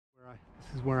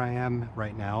This is where I am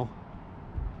right now.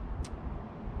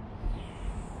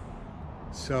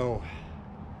 So,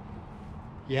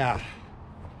 yeah,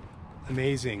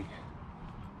 amazing.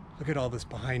 Look at all this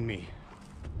behind me.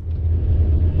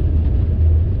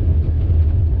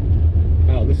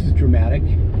 Wow, this is dramatic.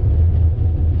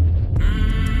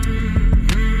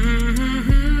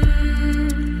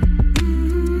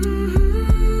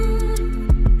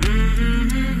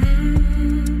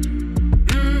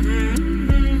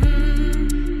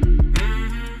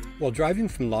 While driving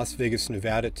from Las Vegas,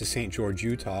 Nevada to St. George,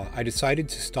 Utah, I decided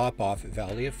to stop off at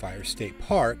Valley of Fire State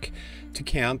Park to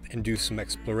camp and do some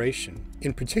exploration.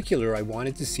 In particular, I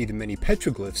wanted to see the many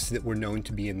petroglyphs that were known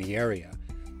to be in the area.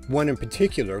 One in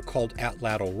particular, called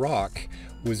Atlatl Rock,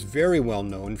 was very well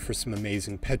known for some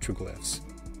amazing petroglyphs.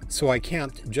 So I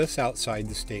camped just outside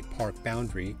the state park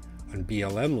boundary on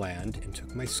BLM land and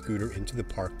took my scooter into the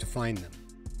park to find them.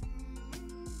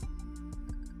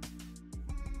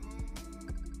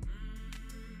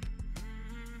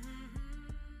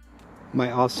 My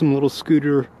awesome little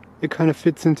scooter, it kind of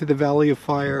fits into the Valley of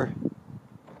Fire.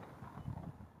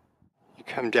 You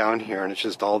come down here and it's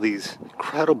just all these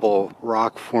incredible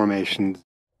rock formations.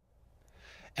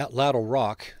 Atlatl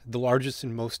Rock, the largest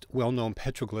and most well-known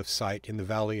petroglyph site in the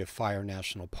Valley of Fire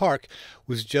National Park,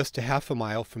 was just a half a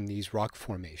mile from these rock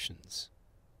formations.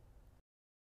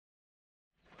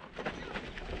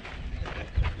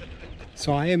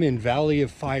 So I am in Valley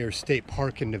of Fire State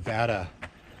Park in Nevada.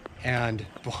 And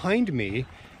behind me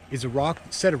is a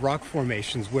set of rock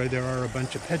formations where there are a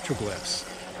bunch of petroglyphs.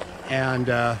 And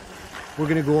we're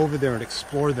going to go over there and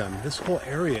explore them. This whole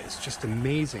area is just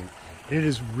amazing. And it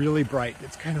is really bright.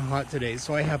 It's kind of hot today,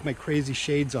 so I have my crazy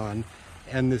shades on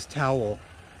and this towel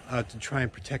to try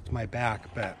and protect my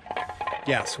back. But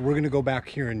yeah, so we're going to go back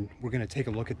here and we're going to take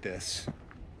a look at this.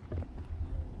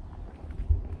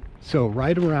 So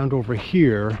right around over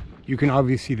here, you can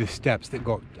obviously see the steps that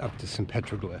go up to some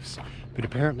petroglyphs, but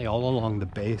apparently all along the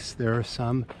base there are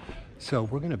some. So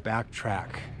we're going to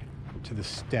backtrack to the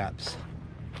steps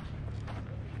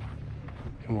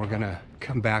and we're going to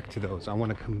come back to those. I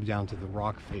want to come down to the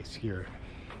rock face here.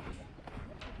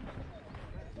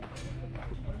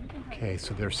 Okay,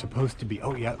 so there's supposed to be,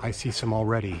 oh yeah, I see some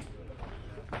already.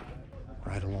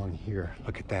 Right along here,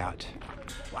 look at that.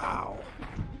 Wow.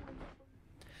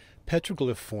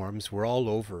 Petroglyph forms were all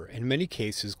over, in many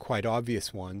cases quite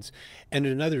obvious ones, and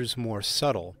in others more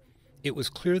subtle. It was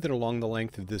clear that along the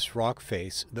length of this rock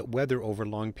face that weather over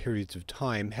long periods of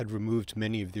time had removed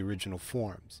many of the original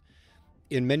forms.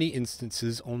 In many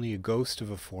instances, only a ghost of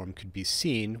a form could be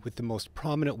seen, with the most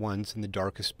prominent ones in the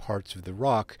darkest parts of the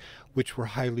rock, which were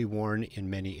highly worn in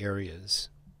many areas.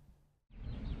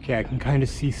 Okay, I can kind of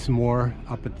see some more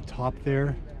up at the top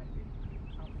there.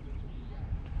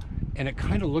 And it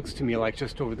kind of looks to me like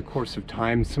just over the course of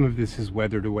time, some of this is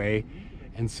weathered away.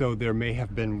 And so there may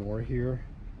have been more here.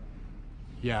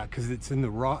 Yeah, because it's in the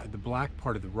rock, the black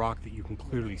part of the rock that you can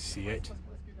clearly see it.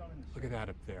 Look at that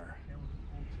up there.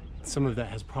 Some of that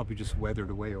has probably just weathered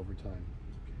away over time.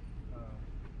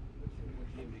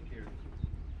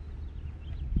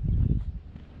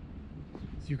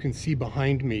 So you can see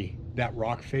behind me that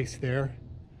rock face there.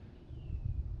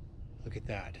 Look at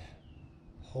that.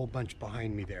 Whole bunch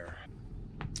behind me there.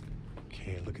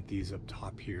 Okay, look at these up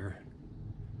top here.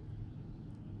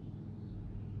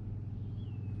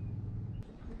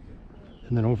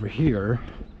 And then over here,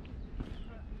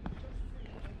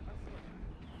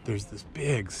 there's this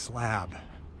big slab,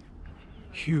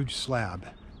 huge slab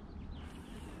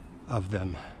of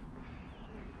them.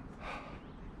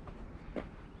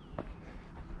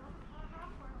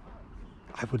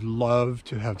 I would love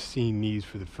to have seen these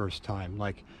for the first time.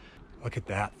 Like, look at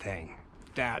that thing.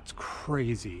 That's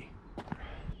crazy.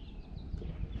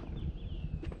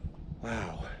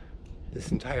 Wow.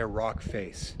 This entire rock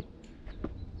face.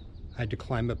 I had to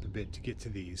climb up a bit to get to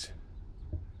these.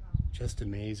 Just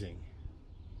amazing.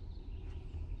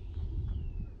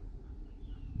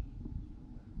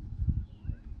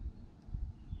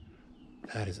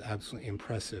 That is absolutely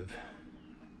impressive.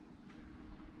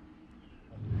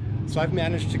 So I've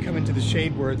managed to come into the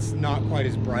shade where it's not quite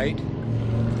as bright,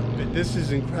 but this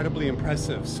is incredibly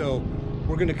impressive. So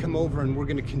we're going to come over and we're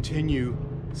going to continue.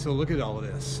 So look at all of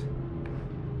this.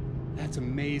 That's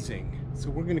amazing. So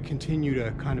we're going to continue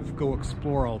to kind of go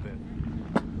explore all of it.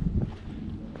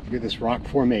 Look at this rock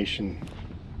formation.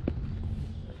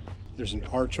 There's an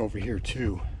arch over here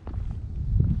too.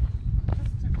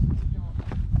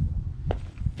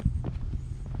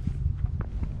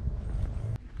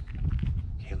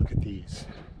 Okay, look at these.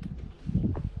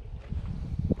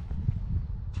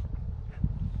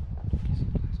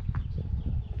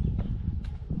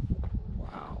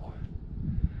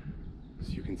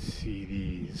 can see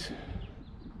these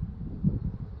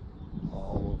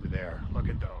all over there. Look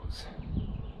at those.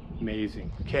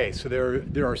 Amazing. Okay, so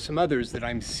there are some others that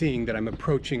I'm seeing that I'm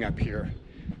approaching up here.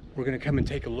 We're gonna come and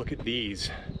take a look at these.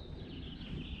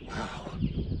 Wow,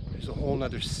 there's a whole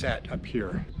nother set up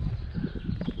here.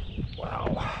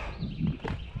 Wow.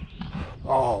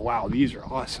 Oh wow, these are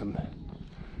awesome.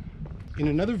 In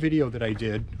another video that I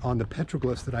did on the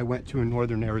petroglyphs that I went to in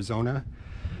northern Arizona,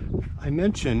 I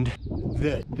mentioned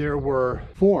that there were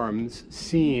forms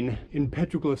seen in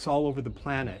petroglyphs all over the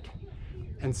planet.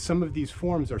 And some of these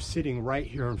forms are sitting right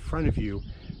here in front of you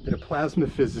that a plasma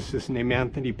physicist named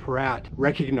Anthony Peratt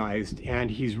recognized, and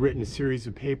he's written a series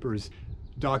of papers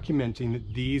documenting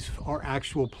that these are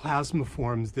actual plasma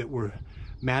forms that were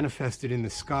manifested in the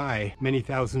sky many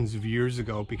thousands of years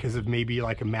ago because of maybe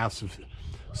like a massive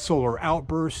solar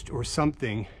outburst or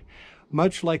something.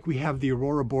 Much like we have the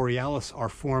aurora borealis are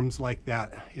forms like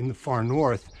that in the far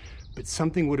north, but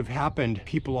something would have happened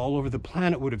people all over the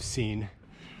planet would have seen.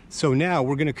 So now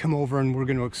we're going to come over and we're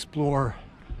going to explore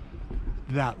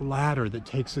that ladder that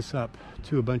takes us up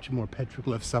to a bunch of more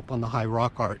petroglyphs up on the high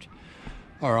rock art,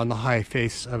 or on the high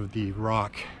face of the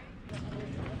rock.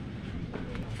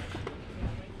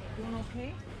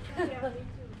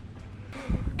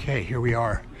 Okay, here we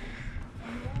are.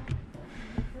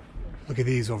 Look at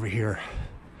these over here.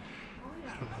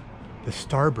 The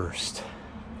starburst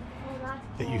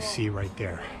that you see right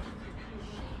there.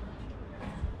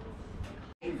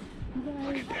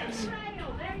 Look at this.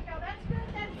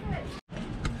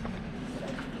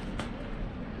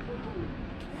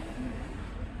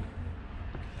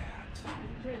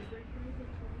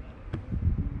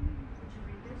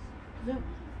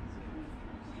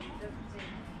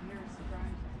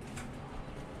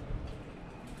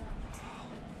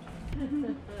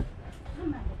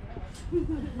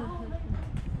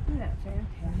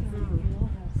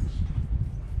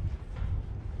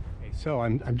 So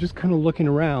I'm just kind of looking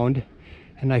around,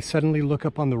 and I suddenly look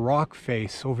up on the rock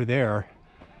face over there.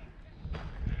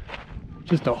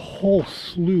 Just a whole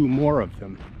slew more of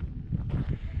them.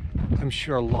 I'm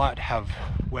sure a lot have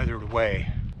weathered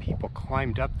away. People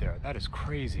climbed up there. That is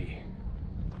crazy.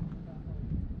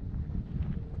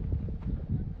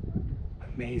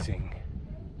 Amazing.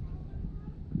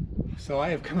 So I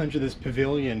have come under this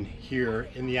pavilion here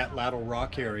in the Atlatl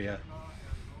rock area,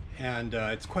 and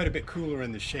it's quite a bit cooler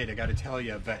in the shade, I gotta tell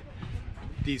you, but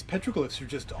these petroglyphs are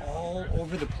just all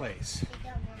over the place.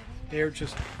 They're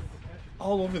just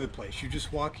all over the place. You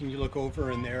just walk and you look over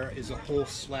and there is a whole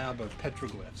slab of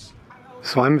petroglyphs.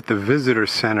 So I'm at the visitor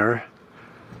center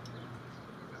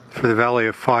for the Valley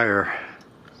of Fire.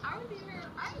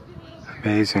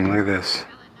 Amazing, look at this.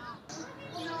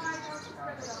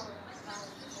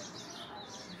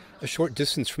 A short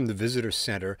distance from the visitor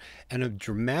center and a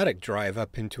dramatic drive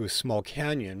up into a small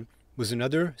canyon was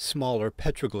another smaller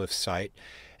petroglyph site,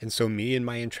 and so me and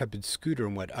my intrepid scooter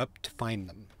went up to find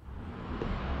them.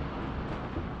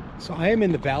 So I am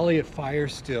in the Valley of Fire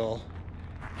still,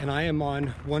 and I am on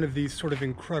one of these sort of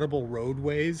incredible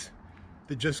roadways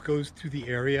that just goes through the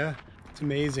area. It's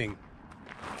amazing.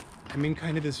 I'm in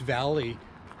kind of this valley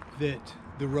that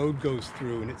the road goes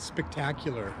through, and it's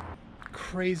spectacular.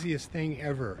 Craziest thing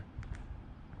ever.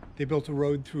 They built a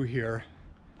road through here,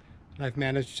 and I've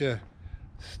managed to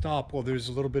stop while there's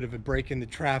a little bit of a break in the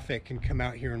traffic and come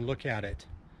out here and look at it.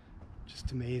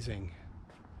 Just amazing.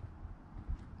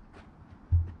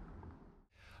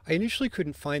 I initially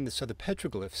couldn't find this other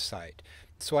petroglyph site,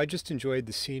 so I just enjoyed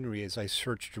the scenery as I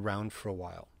searched around for a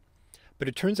while. But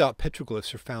it turns out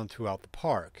petroglyphs are found throughout the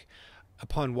park.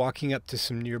 Upon walking up to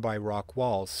some nearby rock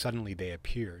walls, suddenly they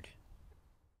appeared.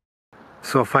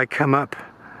 So if I come up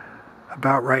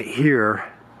about right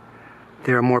here,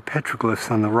 there are more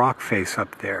petroglyphs on the rock face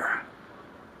up there.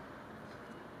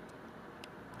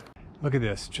 Look at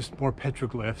this, just more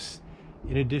petroglyphs,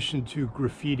 in addition to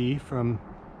graffiti from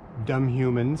dumb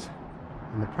humans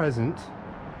in the present.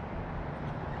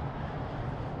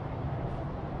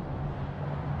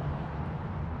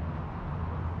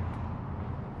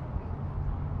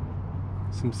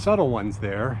 Some subtle ones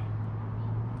there,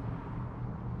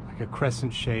 like a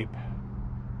crescent shape.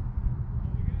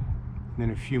 And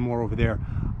then a few more over there.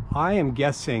 I am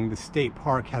guessing the state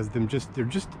park has them they're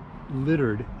just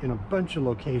littered in a bunch of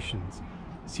locations.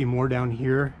 See more down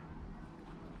here.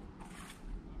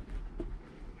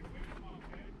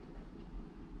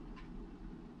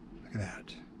 Look at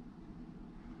that.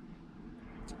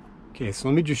 Okay, so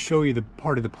let me just show you the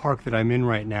part of the park that I'm in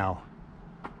right now.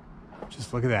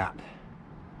 Just look at that.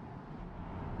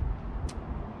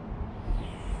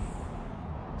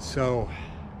 So,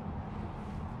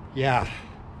 yeah,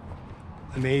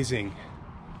 amazing.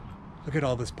 Look at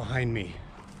all this behind me.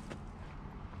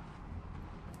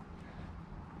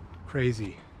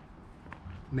 Crazy.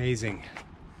 Amazing.